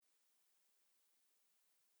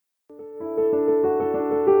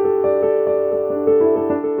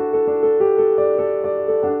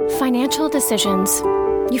Financial decisions.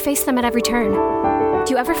 You face them at every turn.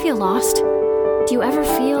 Do you ever feel lost? Do you ever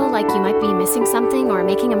feel like you might be missing something or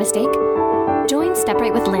making a mistake? Join Step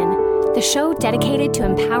Right with Lynn, the show dedicated to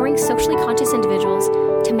empowering socially conscious individuals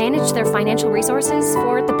to manage their financial resources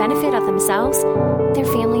for the benefit of themselves, their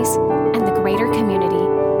families, and the greater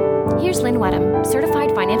community. Here's Lynn Wedham,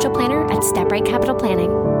 certified financial planner at Step Right Capital Planning.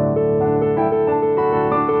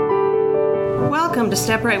 Welcome to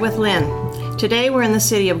Step Right with Lynn. Today we're in the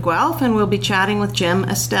city of Guelph and we'll be chatting with Jim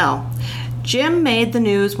Estelle. Jim made the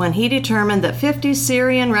news when he determined that 50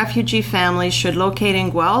 Syrian refugee families should locate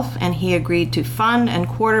in Guelph, and he agreed to fund and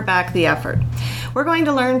quarterback the effort. We're going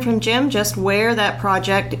to learn from Jim just where that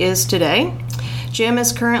project is today. Jim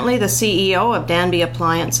is currently the CEO of Danby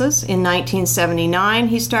Appliances. In 1979,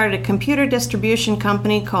 he started a computer distribution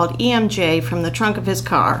company called EMJ from the trunk of his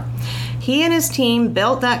car. He and his team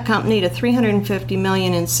built that company to $350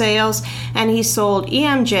 million in sales, and he sold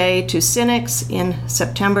EMJ to Synnex in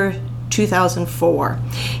September 2004.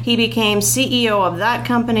 He became CEO of that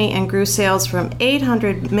company and grew sales from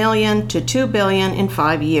 $800 million to $2 billion in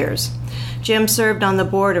 5 years. Jim served on the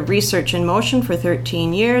board of Research in Motion for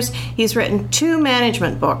 13 years. He's written 2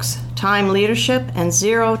 management books, Time Leadership and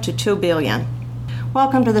Zero to $2 billion.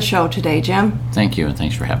 Welcome to the show today, Jim. Thank you, and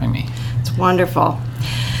thanks for having me. It's wonderful.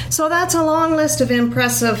 So that's a long list of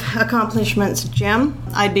impressive accomplishments, Jim.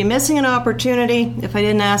 I'd be missing an opportunity if I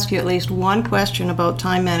didn't ask you at least one question about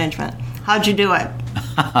time management. How'd you do it?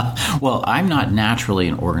 Well, I'm not naturally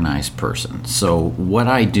an organized person. So what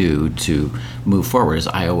I do to move forward is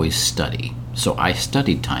I always study. So I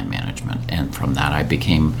studied time management, and from that I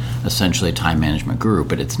became essentially a time management guru.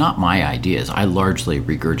 But it's not my ideas. I largely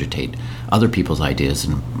regurgitate other people's ideas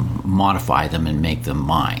and modify them and make them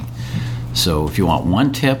mine. So if you want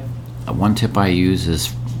one tip I use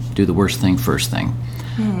is do the worst thing first thing.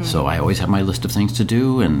 So I always have my list of things to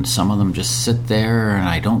do, and some of them just sit there and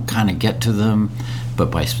I don't kind of get to them.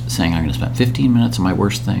 But by saying I'm going to spend 15 minutes on my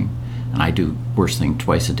worst thing, and I do worst thing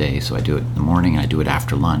twice a day, so I do it in the morning and I do it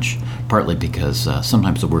after lunch, partly because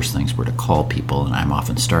sometimes the worst things were to call people, and I'm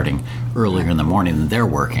often starting earlier in the morning than they're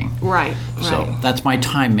working. Right. So that's my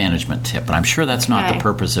time management tip, but I'm sure that's not the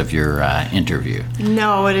purpose of your interview.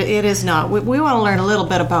 No, it is not. We want to learn a little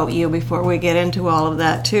bit about you before we get into all of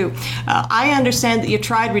that, too. I understand that you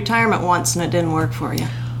tried retirement once and it didn't work for you.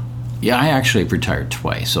 Yeah, I actually retired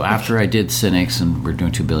twice. So after I did Synnex and we're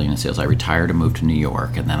doing $2 billion in sales, I retired and moved to New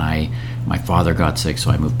York. And then my father got sick, so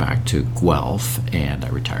I moved back to Guelph, and I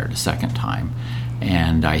retired a second time.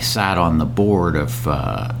 And I sat on the board of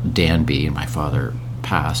Danby, and my father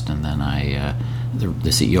passed, and then the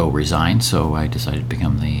CEO resigned, so I decided to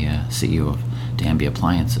become the CEO of Danby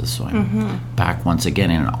Appliances. So I'm back once again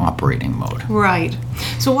in an operating mode. Right.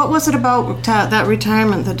 So what was it about that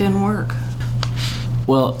retirement that didn't work?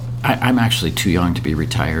 Well, I'm actually too young to be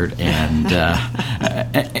retired, and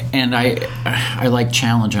and I like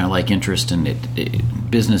challenge and I like interest, and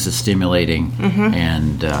business is stimulating,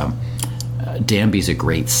 and Danby's a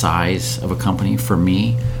great size of a company for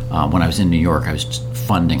me. When I was in New York, I was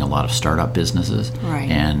funding a lot of startup businesses, right.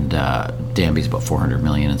 And Danby's about $400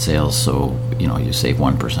 million in sales, so you save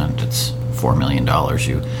 1%, it's $4 million.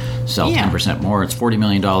 You sell 10% more, it's $40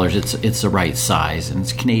 million. It's the right size, and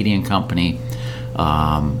it's a Canadian company.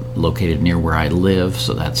 Located near where I live,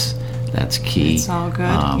 so that's key. It's all good,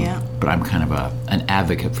 But I'm kind of an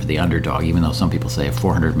advocate for the underdog, even though some people say a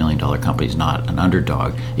 $400 million company is not an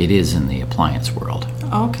underdog. It is in the appliance world.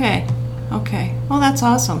 Okay. Well, that's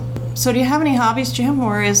awesome. So do you have any hobbies, Jim,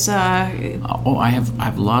 or is... I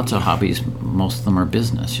have lots of hobbies. Most of them are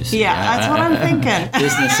business, you see. Yeah, that's what I'm thinking.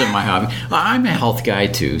 Business is my hobby. Well, I'm a health guy,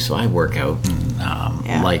 too, so I work out.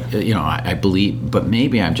 And, I believe... But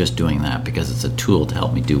maybe I'm just doing that because it's a tool to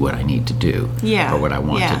help me do what I need to do. Yeah. Or what I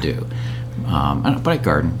want to do. But I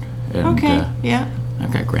garden. And, okay,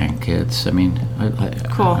 I've got grandkids. I mean,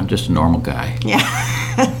 cool. I'm just a normal guy. Yeah.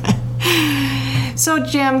 So,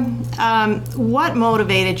 Jim, what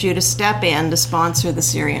motivated you to step in to sponsor the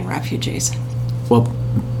Syrian refugees? Well,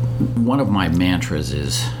 one of my mantras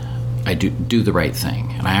is I do the right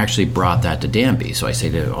thing. And I actually brought that to Danby. So I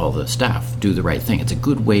say to all the staff, do the right thing. It's a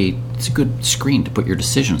good way, it's a good screen to put your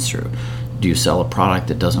decisions through. Do you sell a product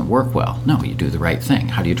that doesn't work well? No, you do the right thing.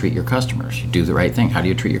 How do you treat your customers? You do the right thing. How do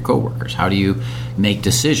you treat your coworkers? How do you make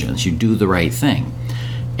decisions? You do the right thing.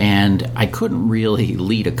 And I couldn't really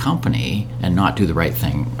lead a company and not do the right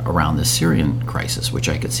thing around the Syrian crisis, which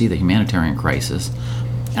I could see the humanitarian crisis.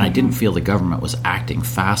 And I didn't feel the government was acting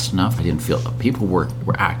fast enough. I didn't feel people were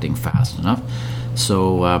acting fast enough.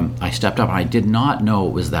 So I stepped up. I did not know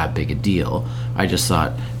it was that big a deal. I just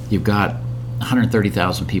thought, you've got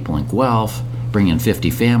 130,000 people in Guelph. bring in 50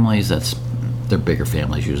 families. They're bigger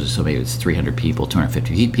families usually, so maybe it's 300 people,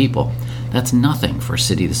 250 people. That's nothing for a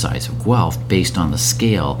city the size of Guelph based on the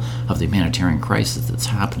scale of the humanitarian crisis that's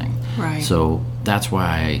happening. Right. So that's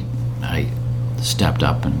why I stepped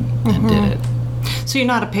up and did it. So you're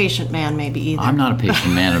not a patient man, maybe, either. I'm not a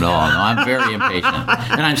patient man at all. No, I'm very impatient.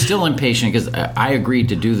 And I'm still impatient because I agreed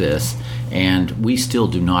to do this, and we still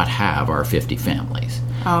do not have our 50 families.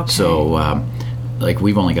 Okay. So,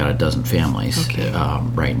 we've only got a dozen families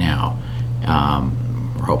right now.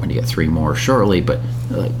 We're hoping to get 3 more shortly, but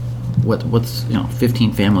what's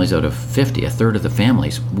 15 families out of 50, a third of the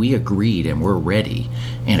families, we agreed and we're ready,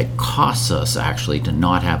 and it costs us actually to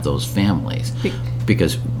not have those families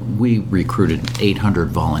because we recruited 800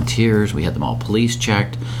 volunteers. We had them all police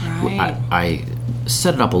checked. Right. I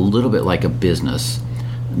set it up a little bit like a business,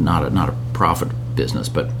 not a profit business,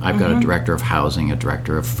 but I've got a director of housing, a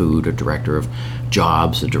director of food, a director of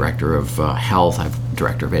jobs, a director of health, I've a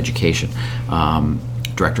director of education,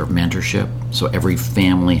 director of mentorship. So every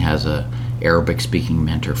family has a Arabic-speaking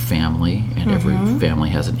mentor family, and every family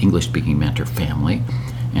has an English-speaking mentor family.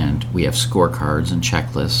 And we have scorecards and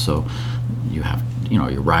checklists, so you have, you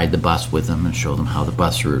ride the bus with them and show them how the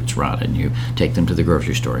bus routes run, and you take them to the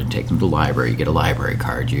grocery store and take them to the library, you get a library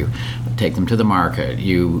card, you take them to the market,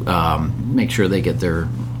 you make sure they get their,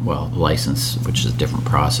 license, which is a different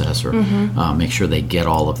process, or make sure they get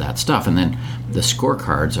all of that stuff. And then the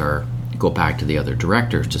scorecards go back to the other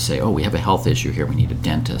directors to say, we have a health issue here, we need a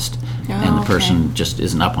dentist. And the person just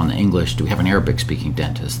isn't up on the English. Do we have an Arabic-speaking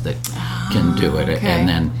dentist that can do it? Okay. And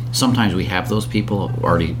then sometimes we have those people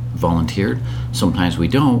already volunteered. Sometimes we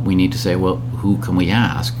don't. We need to say, who can we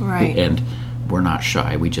ask? Right. And we're not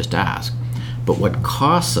shy. We just ask. But what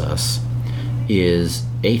costs us is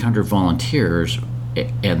 800 volunteers,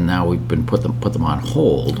 and now we've been put them on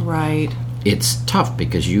hold. Right. It's tough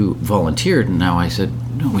because you volunteered, and now I said,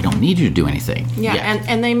 no, we don't need you to do anything. Yeah, yet.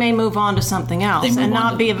 and they may move on to something else and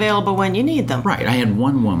not be available when you need them. Right. I had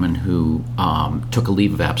one woman who took a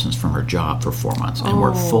leave of absence from her job for 4 months and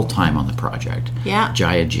worked full-time on the project. Yeah.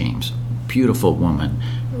 Jaya James, beautiful woman,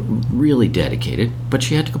 really dedicated, but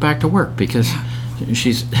she had to go back to work because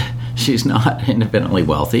she's not independently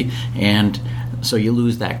wealthy, and so you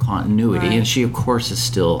lose that continuity. Right. And she, of course, is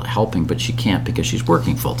still helping, but she can't because she's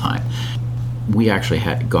working full-time. We actually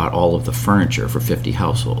got all of the furniture for 50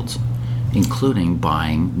 households, including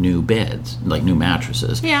buying new beds, like new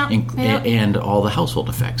mattresses, and all the household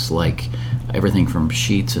effects, like everything from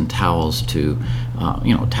sheets and towels to,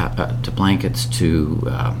 to blankets to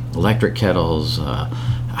electric kettles,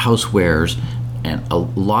 housewares, and a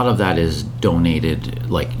lot of that is donated,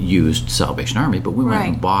 like used Salvation Army. But we went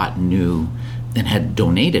and bought new, and had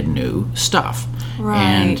donated new stuff,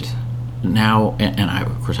 and now, and I,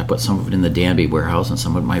 of course, I put some of it in the Danby warehouse and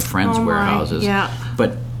some of my friends' warehouses. Yeah.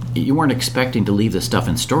 But you weren't expecting to leave this stuff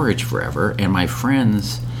in storage forever. And my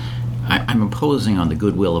friends, I'm imposing on the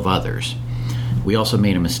goodwill of others. We also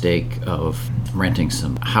made a mistake of renting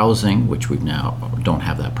some housing, which we now don't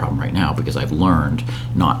have that problem right now because I've learned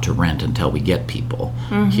not to rent until we get people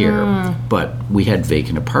here. But we had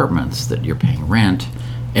vacant apartments that you're paying rent,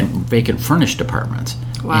 and vacant furnished apartments.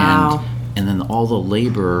 Wow. And then all the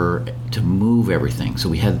labor to move everything. So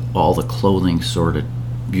we had all the clothing sorted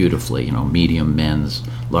beautifully, medium men's,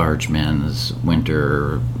 large men's,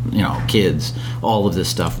 winter, kids, all of this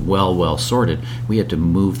stuff well sorted. We had to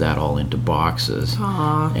move that all into boxes.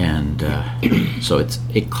 Aww. And so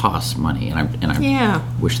it costs money, and I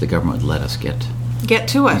wish the government would let us get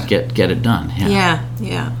to it. Get it done.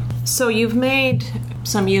 Yeah. So you've made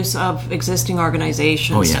some use of existing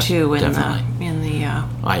organizations too in the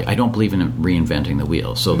I don't believe in reinventing the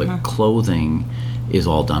wheel. So the clothing is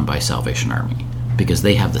all done by Salvation Army because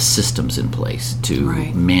they have the systems in place to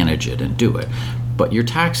manage it and do it. But you're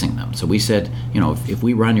taxing them. So we said, if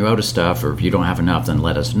we run you out of stuff or if you don't have enough, then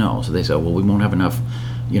let us know. So they said, well, we won't have enough,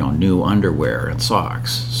 new underwear and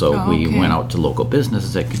socks. So we went out to local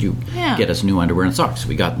businesses and said, could you get us new underwear and socks? So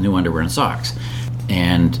we got new underwear and socks.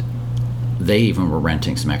 And they even were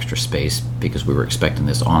renting some extra space because we were expecting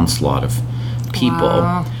this onslaught of people.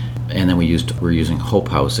 Wow. And then we're using Hope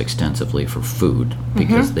House extensively for food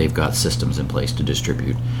because they've got systems in place to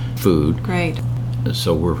distribute food. Great.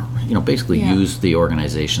 So we're, basically use the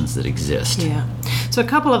organizations that exist. Yeah. So a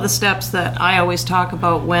couple of the steps that I always talk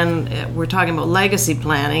about when we're talking about legacy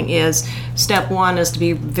planning is step one is to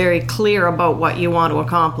be very clear about what you want to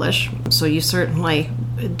accomplish. So you certainly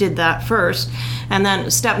did that first. And then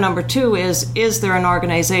step number two is there an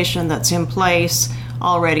organization that's in place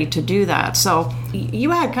already to do that? So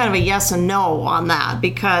you had kind of a yes and no on that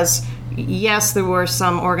because yes, there were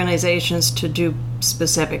some organizations to do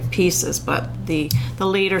specific pieces, but the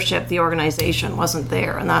leadership, the organization wasn't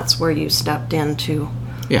there, and that's where you stepped in to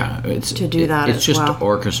do that. It's just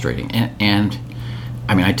orchestrating, and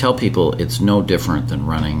I mean, I tell people it's no different than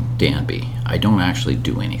running Danby. I don't actually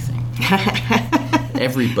do anything.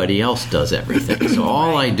 Everybody else does everything. So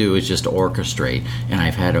all I do is just orchestrate, and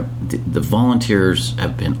I've had the volunteers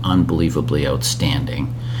have been unbelievably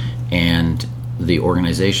outstanding, and the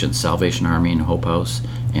organizations, Salvation Army and Hope House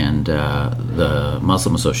and the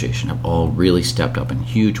Muslim Association, have all really stepped up in a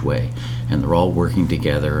huge way, and they're all working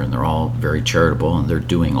together, and they're all very charitable, and they're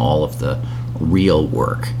doing all of the real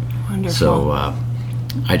work. Wonderful. So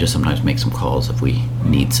I just sometimes make some calls if we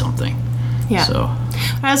need something. Yeah. So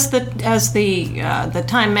as the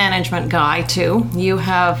time management guy too,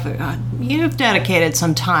 you've dedicated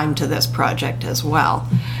some time to this project as well.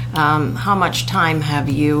 How much time have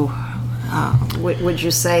you? Would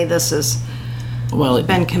you say this has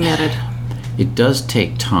been committed? It does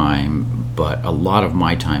take time, but a lot of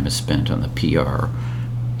my time is spent on the PR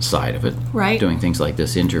side of it, right? Doing things like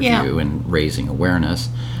this interview and raising awareness,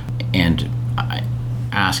 and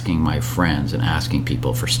asking my friends and asking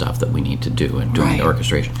people for stuff that we need to do and doing the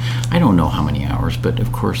orchestration. I don't know how many hours, but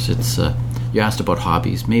of course it's. You asked about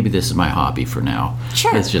hobbies. Maybe this is my hobby for now.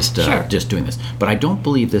 Sure. It's just doing this. But I don't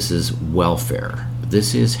believe this is welfare.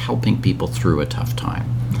 This is helping people through a tough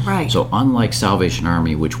time. Right. So unlike Salvation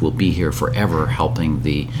Army, which will be here forever helping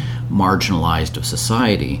the marginalized of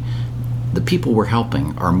society, the people we're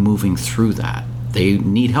helping are moving through that. They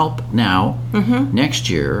need help now. Mm-hmm. Next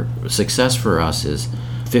year, success for us is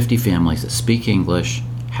 50 families that speak English,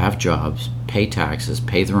 have jobs, pay taxes,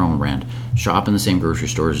 pay their own rent, shop in the same grocery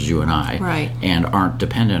stores as you and I, and aren't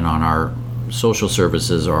dependent on our social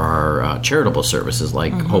services or our charitable services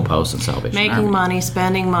like Hope House and Salvation Army. Making money,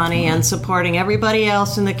 spending money, and supporting everybody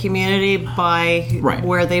else in the community by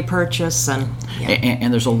where they purchase.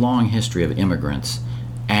 And there's a long history of immigrants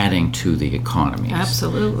adding to the economies.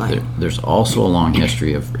 Absolutely. There's also a long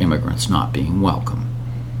history of immigrants not being welcome.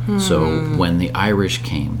 So when the Irish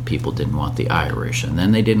came, people didn't want the Irish, and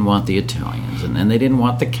then they didn't want the Italians, and then they didn't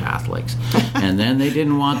want the Catholics, and then they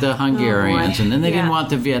didn't want the Hungarians, and then they didn't want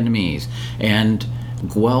the Vietnamese. And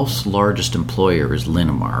Guelph's largest employer is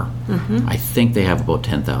Linamar. Mm-hmm. I think they have about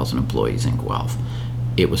 10,000 employees in Guelph.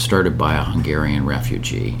 It was started by a Hungarian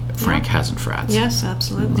refugee, Frank Hasenfratz. Yes,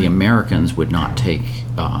 absolutely. The Americans would not take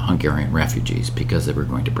Hungarian refugees because they were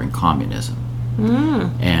going to bring communism.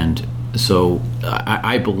 And so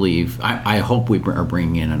I believe, I hope we are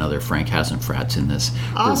bringing in another Frank Hasenfratz in this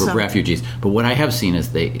group of refugees. But what I have seen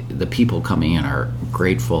is the people coming in are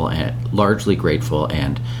grateful, and largely grateful,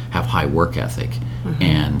 and have high work ethic,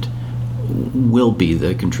 and will be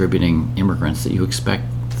the contributing immigrants that you expect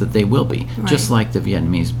that they will be. Just like the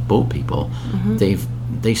Vietnamese boat people,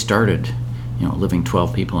 they started, living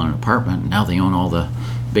 12 people in an apartment. Now they own all the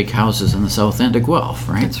big houses in the south end of Guelph,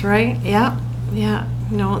 right? That's right. Yeah.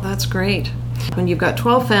 No, that's great. When you've got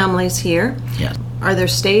 12 families here, are there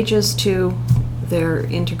stages to their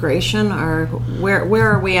integration, or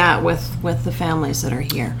where are we at with the families that are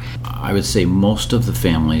here? I would say most of the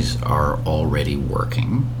families are already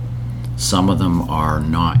working. Some of them are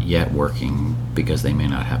not yet working because they may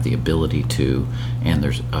not have the ability to, and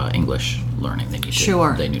there's English learning. They need to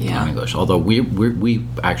learn English. Although we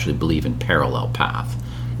actually believe in parallel path.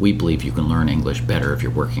 We believe you can learn English better if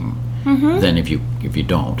you're working than if you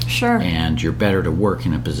don't. Sure. And you're better to work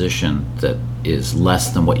in a position that is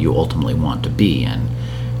less than what you ultimately want to be in,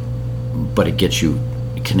 but it gets you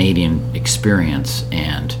Canadian experience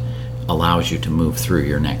and allows you to move through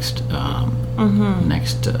your next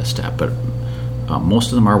step. But most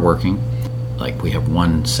of them are working. Like we have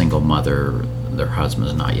one single mother, their husband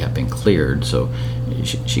has not yet been cleared, so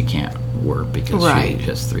she can't work because she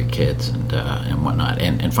has 3 kids and whatnot.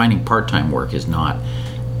 And finding part-time work is not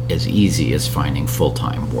as easy as finding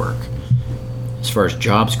full-time work. As far as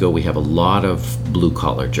jobs go, we have a lot of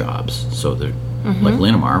blue-collar jobs. So like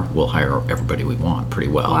Linamar, we'll hire everybody we want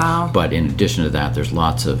pretty well. Wow. But in addition to that, there's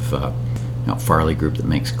lots of Farley Group that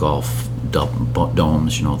makes golf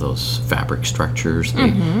domes, those fabric structures.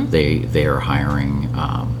 They are hiring.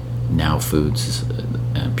 Now Foods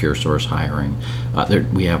and Pure Source hiring.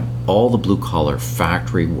 We have all the blue-collar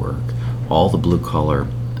factory work, all the blue-collar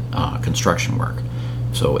construction work.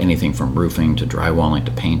 So anything from roofing to drywalling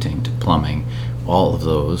to painting to plumbing, all of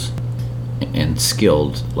those, and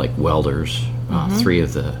skilled like welders. 3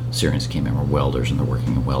 of the Syrians that came in were welders, and they're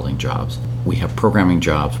working in welding jobs. We have programming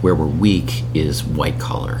jobs. Where we're weak is white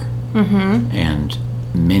collar, and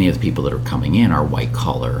many of the people that are coming in are white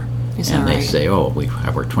collar And they say, oh,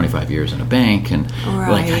 I've worked 25 years in a bank, and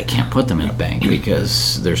like I can't put them in a bank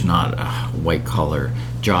because there's not a white-collar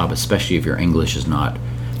job, especially if your English is not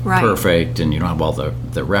perfect and you don't have all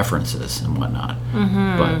the references and whatnot.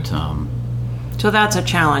 But so that's a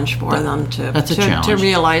challenge for them to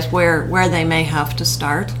realize where they may have to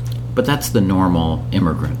start. But that's the normal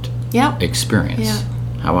immigrant experience. Yeah.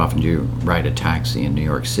 How often do you ride a taxi in New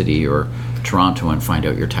York City or Toronto and find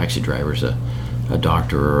out your taxi driver's a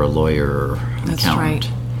doctor or a lawyer or an accountant?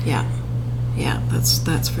 That's right. Yeah,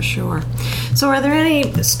 that's for sure. So are there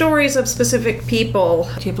any stories of specific people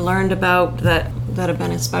you've learned about that have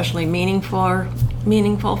been especially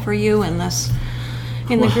meaningful for you in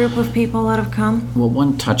the group of people that have come? Well,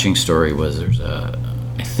 one touching story was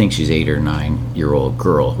I think she's 8 or 9 year old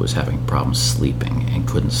girl who was having problems sleeping and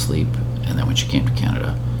couldn't sleep, and then when she came to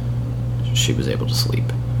Canada, she was able to sleep.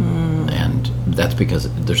 And that's because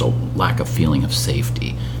there's a lack of feeling of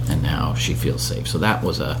safety, and now she feels safe. So that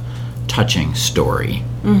was a touching story.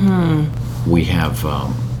 We have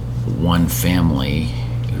one family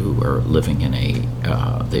who are living in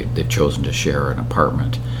they've chosen to share an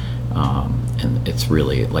apartment, and it's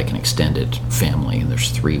really like an extended family, and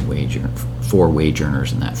there's 4 wage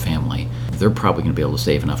earners in that family. They're probably going to be able to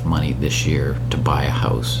save enough money this year to buy a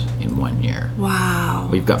house in 1 year. Wow.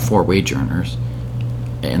 We've got 4 wage earners,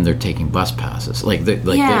 and they're taking bus passes.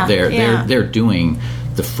 They're doing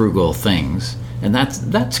the frugal things, and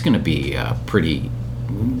that's going to be pretty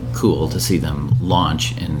cool to see them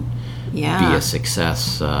launch and be a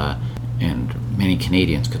success. And many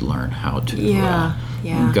Canadians could learn how to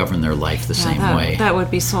govern their life the same way. That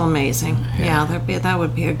would be so amazing. That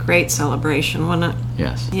would be a great celebration, wouldn't it?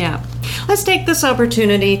 Yes. Yeah. Let's take this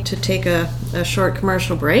opportunity to take a short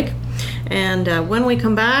commercial break. And when we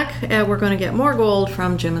come back, we're going to get more gold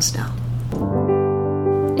from Jim Estelle.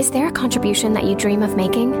 Is there a contribution that you dream of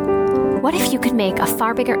making? What if you could make a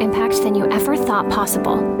far bigger impact than you ever thought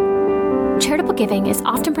possible? Charitable giving is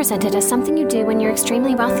often presented as something you do when you're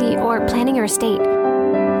extremely wealthy or planning your estate.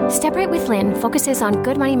 Step Right with Lynn focuses on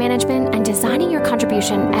good money management and designing your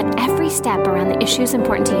contribution at every step around the issues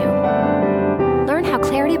important to you. Learn how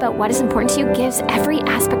clarity about what is important to you gives every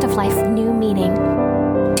aspect of life new meaning.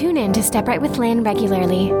 Tune in to Step Right with Lynn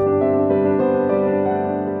regularly.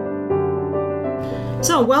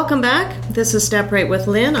 So, welcome back. This is Step Right with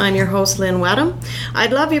Lynn. I'm your host, Lynn Wedham.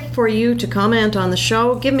 I'd love for you to comment on the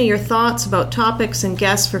show. Give me your thoughts about topics and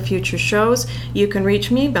guests for future shows. You can reach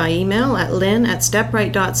me by email at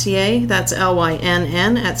lynn@stepright.ca. That's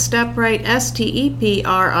LYNN at stepright,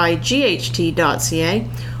 STEPRIGHT.ca.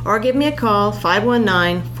 Or give me a call,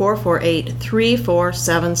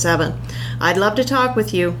 519-448-3477. I'd love to talk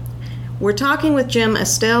with you. We're talking with Jim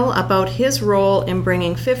Estelle about his role in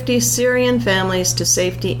bringing 50 Syrian families to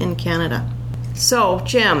safety in Canada. So,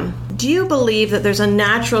 Jim, do you believe that there's a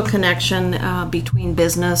natural connection between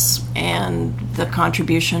business and the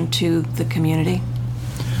contribution to the community?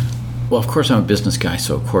 Well, of course, I'm a business guy,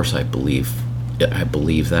 so of course I believe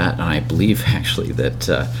that, and I believe actually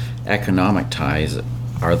that economic ties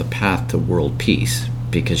are the path to world peace,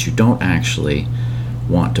 because you don't actually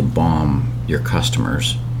want to bomb your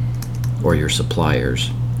customers or your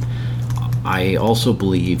suppliers. I also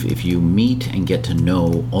believe if you meet and get to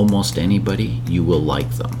know almost anybody, you will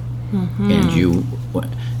like them.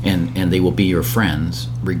 And they will be your friends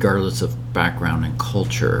regardless of background and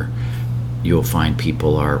culture. You'll find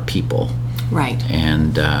people are people. Right.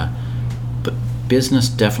 And but business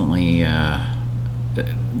definitely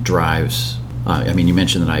drives. You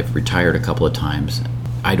mentioned that I've retired a couple of times.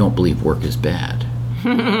 I don't believe work is bad.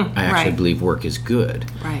 I actually believe work is good.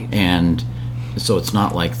 Right. And so it's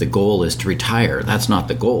not like the goal is to retire. That's not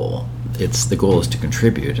the goal. The goal is to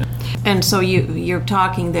contribute. And so you're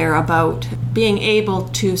talking there about being able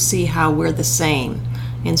to see how we're the same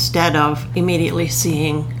instead of immediately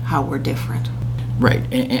seeing how we're different. Right.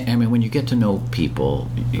 And when you get to know people,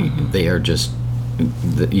 they are just,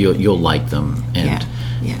 you'll like them, and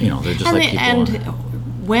they're just like people.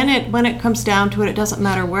 And when it comes down to it, it doesn't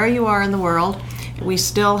matter where you are in the world. We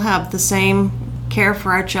still have the same care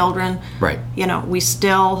for our children. Right. We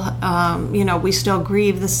still, we still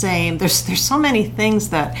grieve the same. There's so many things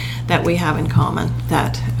that we have in common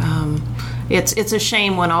that it's a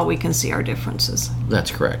shame when all we can see are differences.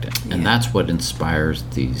 That's correct, and that's what inspires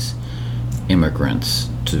these immigrants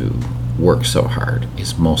to work so hard.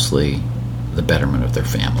 Is mostly the betterment of their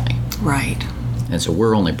family. Right. And so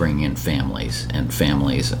we're only bringing in families, and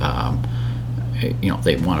families.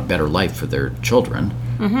 They want a better life for their children,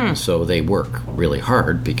 so they work really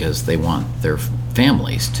hard because they want their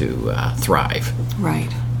families to thrive.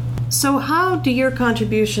 Right. So how do your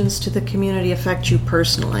contributions to the community affect you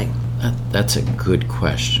personally? That's a good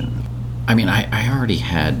question. I mean, I already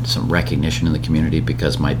had some recognition in the community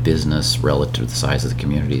because my business, relative to the size of the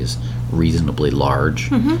community, is reasonably large.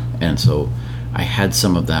 And so I had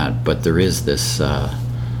some of that, but there is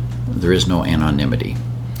no anonymity.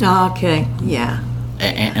 Okay, yeah.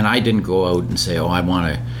 And I didn't go out and say, I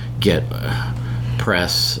want to get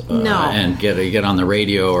press and get on the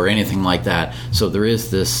radio or anything like that. So there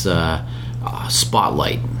is this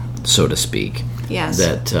spotlight, so to speak. Yes.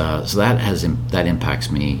 That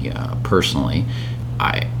impacts me personally.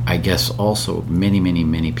 I guess also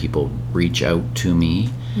many people reach out to me,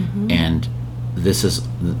 and this is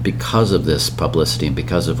because of this publicity and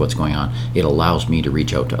because of what's going on. It allows me to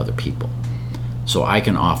reach out to other people. So I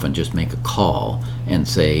can often just make a call and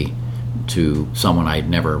say to someone I've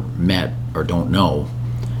never met or don't know,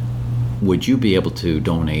 would you be able to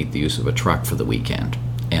donate the use of a truck for the weekend?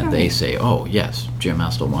 And they say, oh, yes, Jim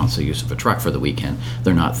Estell wants the use of a truck for the weekend.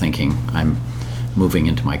 They're not thinking I'm moving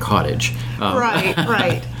into my cottage.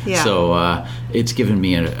 Right, yeah. So it's given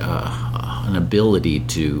me an ability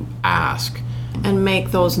to ask. And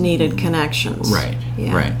make those needed connections. Right,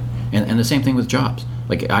 yeah. right. And the same thing with jobs.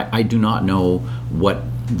 Like, I do not know what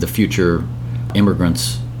the future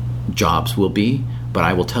immigrants' jobs will be, but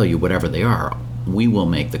I will tell you whatever they are. We will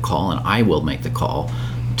make the call, and I will make the call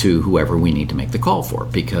to whoever we need to make the call for,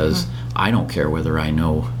 because I don't care whether I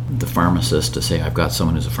know the pharmacist to say I've got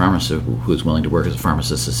someone who's a pharmacist who's willing to work as a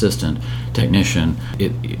pharmacist assistant, technician.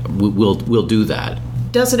 We'll do that.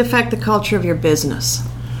 Does it affect the culture of your business?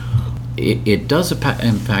 It does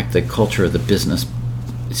impact the culture of the business.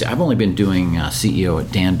 See, I've only been doing CEO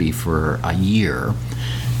at Danby for a year,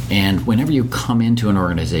 and whenever you come into an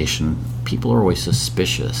organization, people are always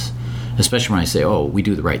suspicious. Especially when I say, we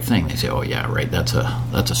do the right thing. They say, yeah, right, that's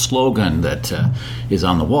a slogan that is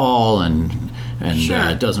on the wall and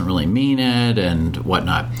sure. Doesn't really mean it and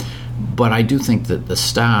whatnot. But I do think that the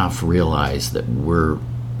staff realize that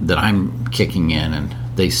I'm kicking in, and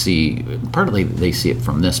they see, partly they see it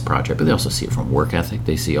from this project, but they also see it from work ethic.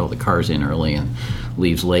 They see, the car's in early and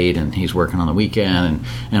leaves late, and he's working on the weekend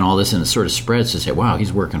and all this, and it sort of spreads to say, wow,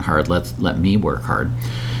 he's working hard, let me work hard.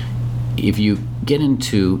 If you get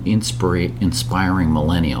into inspiring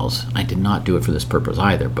millennials, I did not do it for this purpose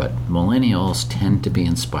either, but millennials tend to be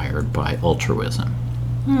inspired by altruism.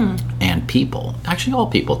 And people, actually all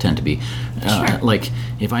people tend to be, sure. Like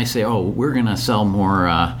if I say, we're going to sell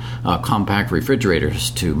more compact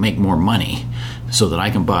refrigerators to make more money so that I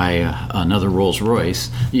can buy another Rolls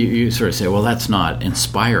Royce, you sort of say, well, that's not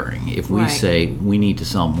inspiring. If we say we need to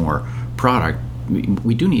sell more product,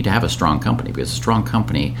 we do need to have a strong company, because a strong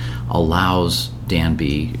company allows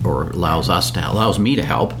Danby, or allows me to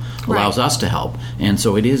help, allows us to help. And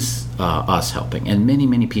so it is us helping. And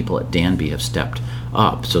many people at Danby have stepped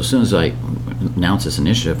up. So as soon as I announced this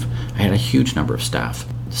initiative, I had a huge number of staff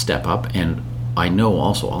step up. And I know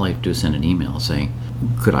also all I have to do is send an email saying,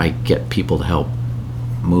 could I get people to help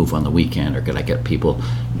move on the weekend, or could I get people,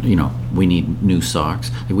 we need new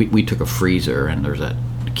socks. We took a freezer, and there's a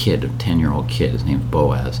kid, a 10-year-old kid, his name's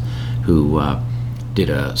Boaz, who did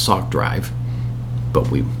a sock drive, but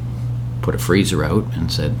we put a freezer out and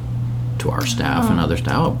said to our staff and other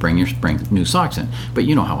staff, bring new socks in. But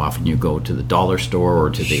you know how often you go to the dollar store or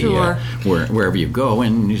to the wherever you go,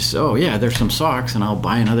 and you say, there's some socks, and I'll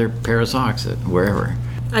buy another pair of socks at wherever.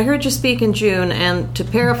 I heard you speak in June, and to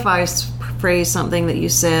paraphrase something that you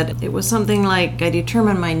said, it was something like, I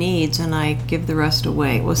determine my needs and I give the rest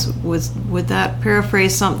away. Would that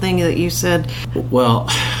paraphrase something that you said? Well,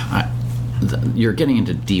 you're getting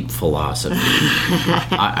into deep philosophy.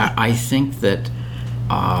 I think that,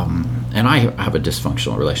 and I have a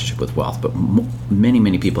dysfunctional relationship with wealth, but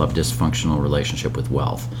many people have a dysfunctional relationship with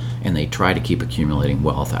wealth, and they try to keep accumulating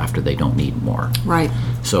wealth after they don't need more. Right.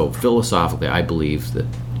 So philosophically, I believe that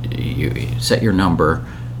you set your number,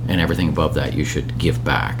 and everything above that you should give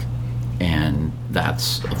back, and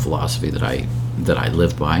that's a philosophy that I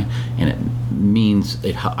live by, and it means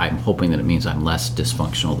I'm hoping that it means I'm less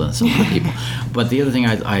dysfunctional than some other people. But the other thing,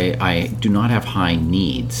 I do not have high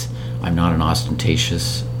needs. I'm not an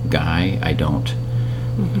ostentatious guy. I don't.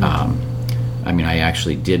 I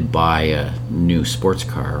actually did buy a new sports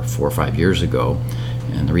car 4 or 5 years ago.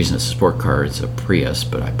 And the reason it's a sport car, it's a Prius,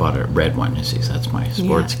 but I bought a red one. You see, so that's my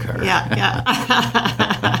sports car. Yeah.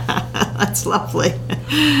 That's lovely.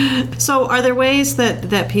 So are there ways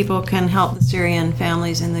that people can help the Syrian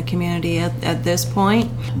families in the community at this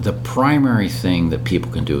point? The primary thing that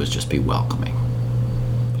people can do is just be welcoming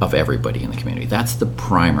of everybody in the community. That's the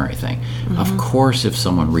primary thing. Of course, if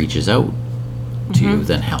someone reaches out, to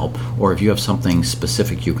then help. Or if you have something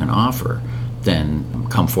specific you can offer, then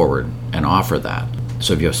come forward and offer that.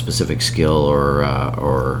 So if you have a specific skill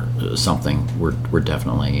or something, we're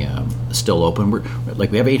definitely still open.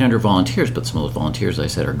 We have 800 volunteers, but some of those volunteers, I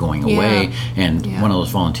said, are going away, and one of those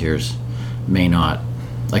volunteers may not.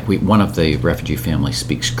 One of the refugee families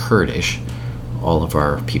speaks Kurdish. All of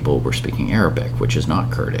our people were speaking Arabic, which is not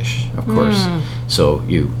Kurdish, of course. So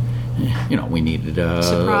we needed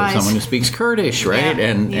someone who speaks Kurdish, right?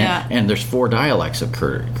 And there's 4 dialects of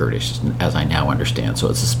Kurdish, as I now understand. So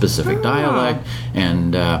it's a specific dialect,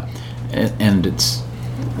 and it's.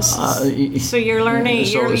 So you're learning.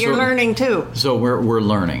 You're learning too. So we're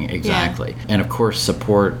learning, exactly, and of course,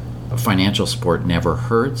 support. Financial support never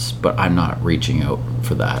hurts, but I'm not reaching out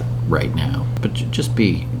for that right now. But just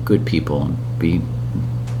be good people and be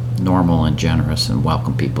normal and generous and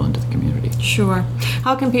welcome people into the community. Sure.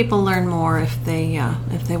 How can people learn more if they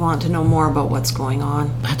want to know more about what's going on?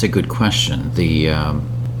 That's a good question. The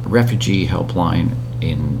refugee helpline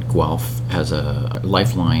in Guelph has a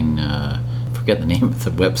lifeline. Forget the name of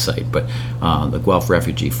the website, but the Guelph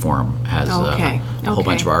Refugee Forum has a whole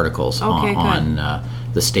bunch of articles on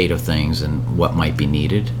the state of things and what might be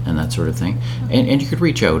needed and that sort of thing. And you could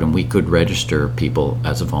reach out, and we could register people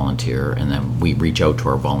as a volunteer, and then we reach out to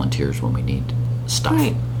our volunteers when we need stuff.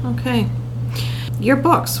 Right. Okay. Your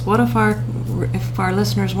books. What if our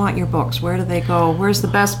listeners want your books? Where do they go? Where's the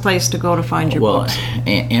best place to go to find your books? Well,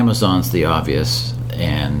 Amazon's the obvious,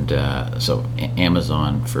 and so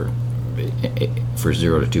Amazon for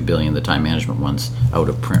 0 to 2 billion. The time management one's out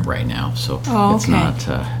of print right now, so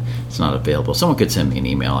it's not available. Someone could send me an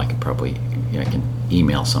email. I can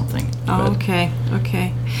email something. Okay.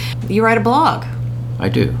 You write a blog. I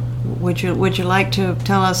do. Would you like to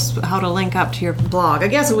tell us how to link up to your blog? I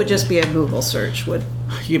guess it would just be a Google search.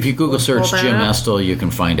 If you Google search Jim Estill, you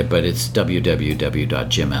can find it, but it's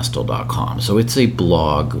www.jimestill.com. So it's a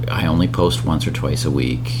blog. I only post once or twice a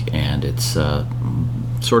week, and it's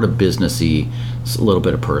sort of businessy. It's a little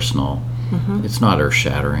bit of personal. Mm-hmm. It's not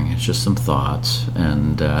earth-shattering. It's just some thoughts,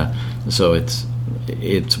 and so it's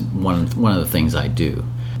one of the things I do.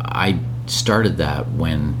 I started that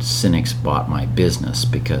when Cynics bought my business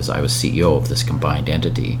because I was CEO of this combined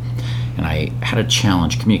entity, and I had a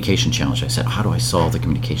communication challenge. I said, how do I solve the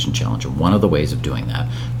communication challenge? And one of the ways of doing that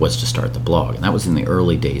was to start the blog, and that was in the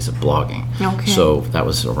early days of blogging. Okay. So that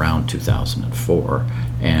was around 2004.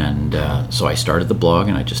 And so I started the blog,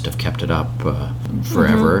 and I just have kept it up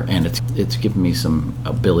forever. And it's given me some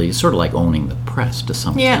ability, sort of like owning the press to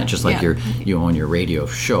some extent, just like you own your radio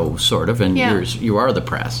show, sort of, and you are the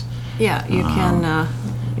press. Yeah, you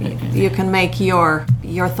can make your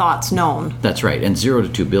thoughts known. That's right. And 0 to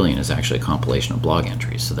 2 billion is actually a compilation of blog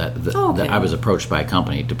entries. So that I was approached by a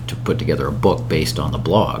company to put together a book based on the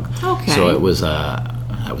blog. Okay. So it was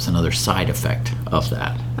that was another side effect of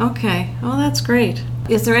that. Okay. Oh, that's great.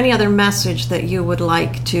 Is there any other message that you would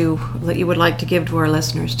like to give to our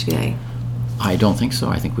listeners today? I don't think so.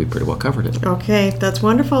 I think we pretty well covered it. Okay, that's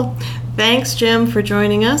wonderful. Thanks, Jim, for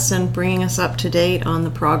joining us and bringing us up to date on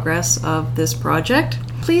the progress of this project.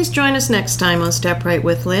 Please join us next time on Step Right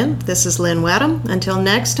with Lynn. This is Lynn Wedham. Until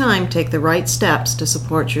next time, take the right steps to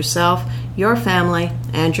support yourself, your family,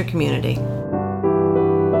 and your community.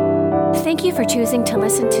 Thank you for choosing to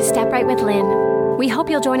listen to Step Right with Lynn. We hope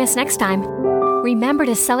you'll join us next time. Remember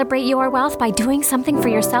to celebrate your wealth by doing something for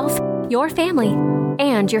yourself, your family,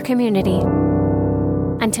 and your community.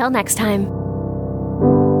 Until next time.